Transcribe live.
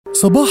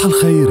صباح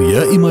الخير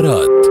يا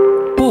إمارات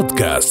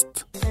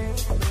بودكاست.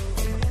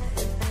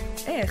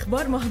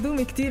 اخبار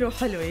مهضومه كتير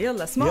وحلوه.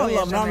 يلا اسمعوا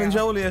يلا بنعمل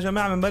جوله يا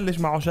جماعه. بنبلش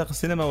مع عشاق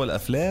السينما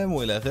والافلام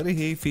والى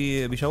اخره.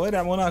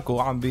 بشوارع موناكو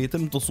عم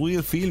بيتم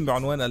تصوير فيلم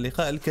بعنوان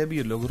اللقاء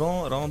الكبير، لو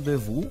غران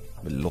رانديفو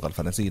باللغه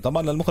الفرنسيه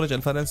طبعا، للمخرج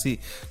الفرنسي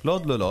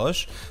كلود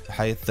لولوش،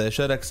 حيث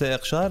شارك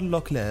سائق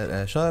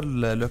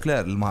شارل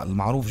لوكلير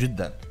المعروف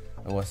جدا،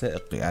 هو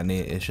سائق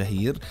يعني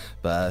شهير.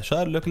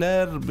 فشارل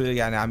لوكلير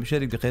يعني عم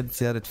يشارك بقيادة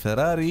سيارة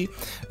فيراري،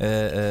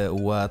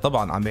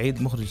 وطبعا عم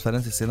يعيد مخرج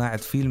فرنسي صناعة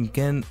فيلم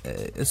كان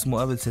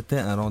اسمه قبل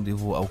 6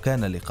 رانديفو أو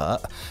كان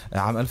لقاء،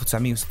 عام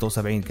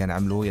 1976 كان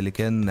عملوه، يلي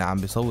كان عم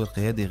بيصور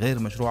قيادة غير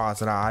مشروعة على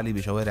سرعة عالية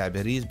بشوارع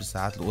باريس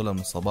بالساعات الأولى من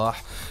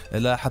الصباح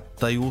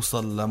لحتى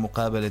يوصل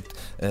لمقابلة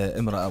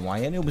امرأة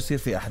معينة وبصير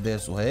في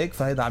أحداث وهيك.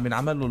 فهيدا عم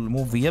ينعمل له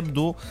الموفي،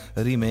 يبدو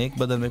ريميك،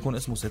 بدل ما يكون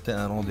اسمه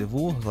 6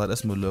 رانديفو صار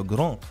اسمه لو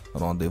غران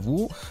رانديفو،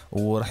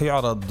 ورح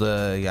يعرض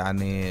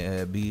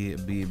يعني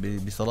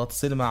بصالات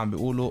السينما. عم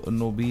بيقولوا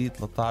انه ب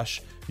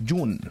 13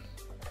 جون،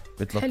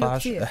 ب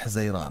 13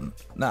 حزيران.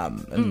 نعم،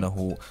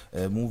 انه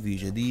موفي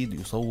جديد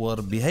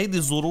يصور بهيدي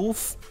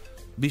الظروف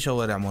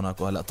بشوارع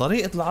موناكو. هلا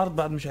طريقة العرض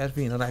بعد مش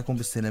عارفين، رح يكون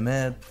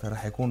بالسينمات،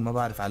 رح يكون ما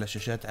بعرف على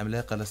شاشات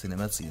عملاقة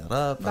لسينمات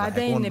سيارات، رح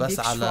يكون بس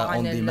على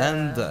اون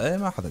ديماند،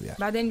 ما حدا بيعرف.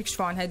 بعدين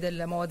بيكشفوا عن هذه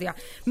المواضيع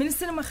من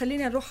السينما.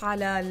 خلينا نروح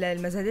على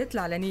المزادات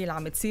العلنية اللي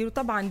عم تصير،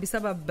 وطبعا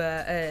بسبب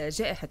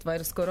جائحة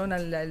فيروس كورونا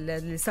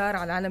اللي صار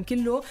على العالم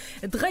كله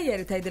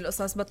تغيرت هذه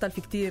القصص، بطل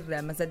في كتير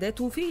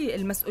مزادات، وفي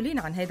المسؤولين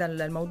عن هذا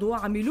الموضوع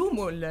عم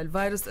يلوموا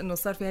الفيروس انه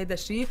صار في هذا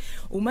الشيء،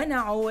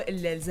 ومنعوا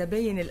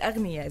الزباين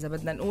الاغنياء اذا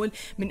بدنا نقول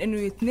من انه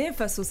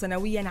يتنافسوا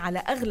سنويا على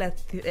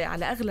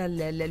اغلى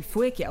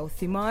الفواكه او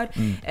الثمار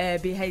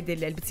بهيدي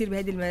اللي بتصير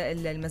بهيدي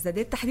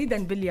المزادات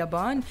تحديدا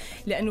باليابان،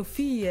 لانه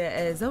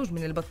في زوج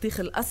من البطيخ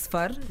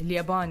الاصفر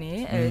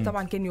الياباني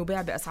طبعا كان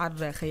يباع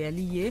باسعار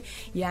خياليه،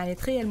 يعني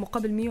تخيل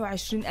مقابل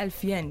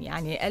 120,000 ين،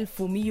 يعني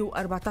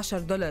 1114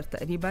 دولار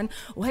تقريبا،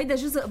 وهيدا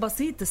جزء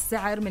بسيط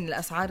السعر من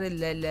الاسعار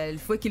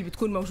الفواكه اللي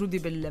بتكون موجوده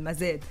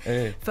بالمزاد.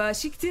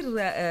 فشي كتير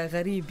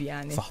غريب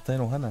يعني. صحتين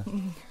وهنا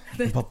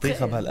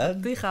البطيخة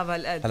بهالقد.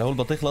 هلا هو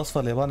البطيخ الاصفر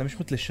الياباني مش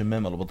مثل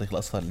الشمام او البطيخ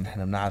الاصفر اللي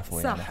نحن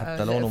بنعرفه، يعني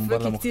حتى لونه من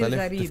برا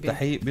مختلف،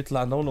 تفتحيه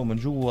بيطلع لونه من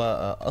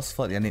جوا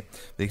اصفر، يعني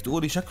بدك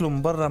تقولي شكله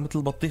من برا مثل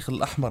البطيخ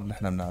الاحمر اللي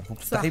نحن بنعرفه،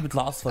 بتفتحيه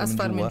بيطلع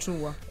اصفر من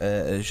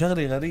جوا.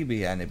 شغله غريبه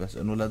يعني، بس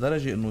انه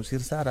لدرجه انه يصير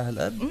سعرها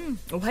هالقد.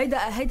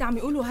 وهيدا عم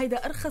يقولوا هيدا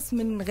ارخص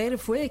من غير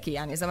فواكه،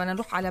 يعني اذا بدنا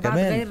نروح على بعض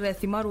غير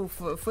ثمار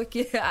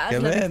وفواكه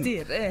اغلى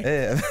بكثير.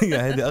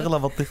 هيدي اغلى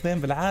بطيختين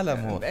بالعالم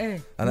هو.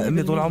 انا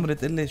امي طول عمري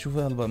تقول لي شوفي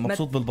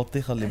مبسوط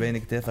بالبطيخه اللي بين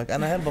كتافك،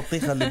 انا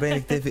هالبطيخه اللي بين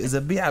كتافي اذا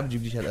ببيعها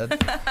بجيب لي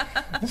هالقد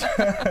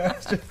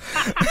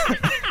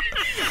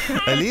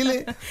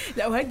قليله.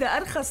 لا وهيدا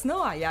ارخص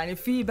نوع، يعني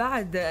في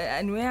بعد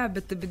انواع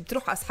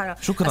بتروح اسعارها.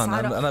 شكرا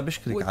انا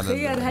بشكرك على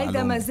الخير.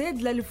 هيدا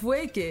مزاد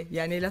للفواكه،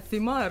 يعني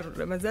للثمار،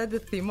 مزاد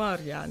الثمار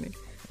يعني.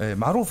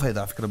 معروف هيدا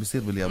على فكره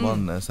بيصير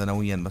باليابان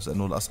سنويا، بس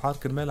انه الاسعار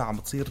كرمالها عم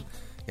بتصير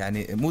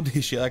يعني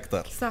مدهشة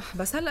أكتر. صح،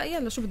 بس هلا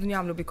يلا شو بدهم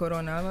يعملوا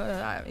بكورونا،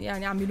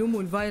 يعني عم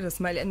يلوموا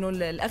الفيروس، ما لأنه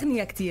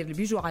الأغنياء كتير اللي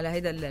بيجوا على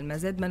هذا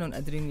المزاد ما نون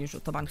قادرين يجوا،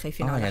 طبعا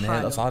خايفين على يعني حالهم.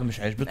 هاي الأسعار مش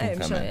عجبتهم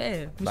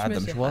كمان، بعدها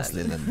مش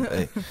واصلة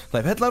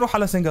طيب هات نروح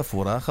على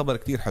سنغافورة. خبر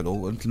كتير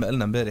حلو، مثل ما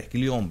قلنا امبارح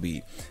كل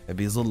يوم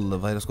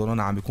بظل فيروس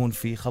كورونا عم بيكون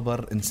في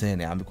خبر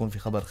إنساني، عم بيكون في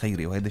خبر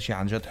خيري، وهذا الشيء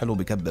عن جد حلو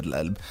بيكبر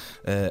القلب.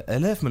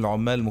 آلاف من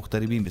العمال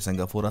المغتربين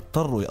بسنغافورة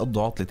اضطروا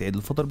يقضوا عطلة عيد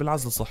الفطر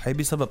بالعزل الصحي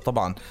بسبب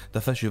طبعا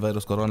تفشي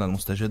فيروس كورونا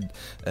المستجد.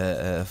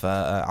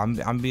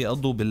 عم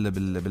بيقضوا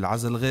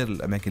بالعزل غير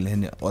الأماكن اللي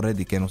هن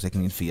اوريدي كانوا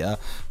ساكنين فيها.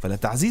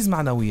 فلتعزيز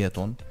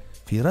معنوياتهم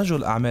في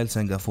رجل أعمال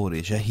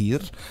سنغافوري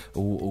شهير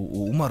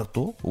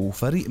ومرته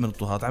وفريق من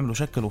الطهاة عملوا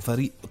شكلوا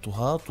فريق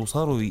طهاة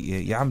وصاروا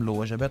يعملوا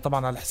وجبات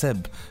طبعا على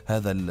حساب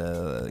هذا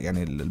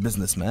يعني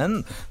البزنس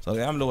مان، صاروا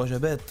يعملوا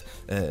وجبات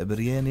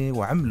برياني،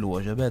 وعملوا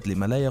وجبات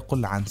لما لا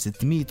يقل عن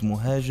 600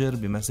 مهاجر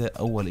بمساء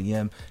أول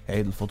أيام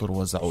عيد الفطر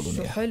ووزعوا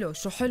لهم.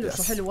 شو حلو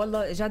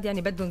والله جد،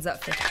 يعني بدهم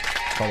زقفة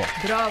طبعا.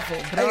 برافو.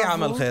 أي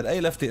عمل خير،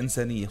 أي لفتة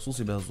إنسانية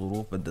خصوصي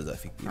بهالظروف بدها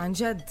زقفة كتير عن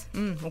جد.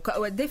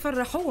 وقد ايه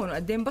فرحوهم،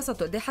 وقد ايه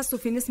انبسطوا، قد ايه حسوا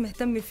في ناس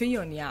مهتمة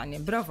فيهم، يعني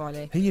برافو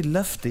عليه. هي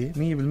اللفتة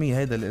 100%.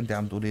 هيدا اللي انت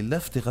عم تقولي،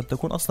 اللفتة قد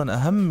تكون اصلا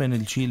اهم من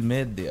الشيء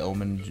المادي او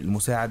من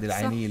المساعدة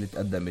العينية اللي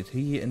تقدمت،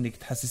 هي انك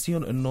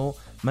تحسسيهم انه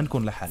ما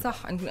نكون لحال.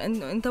 صح،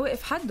 انت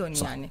واقف حدهم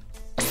يعني.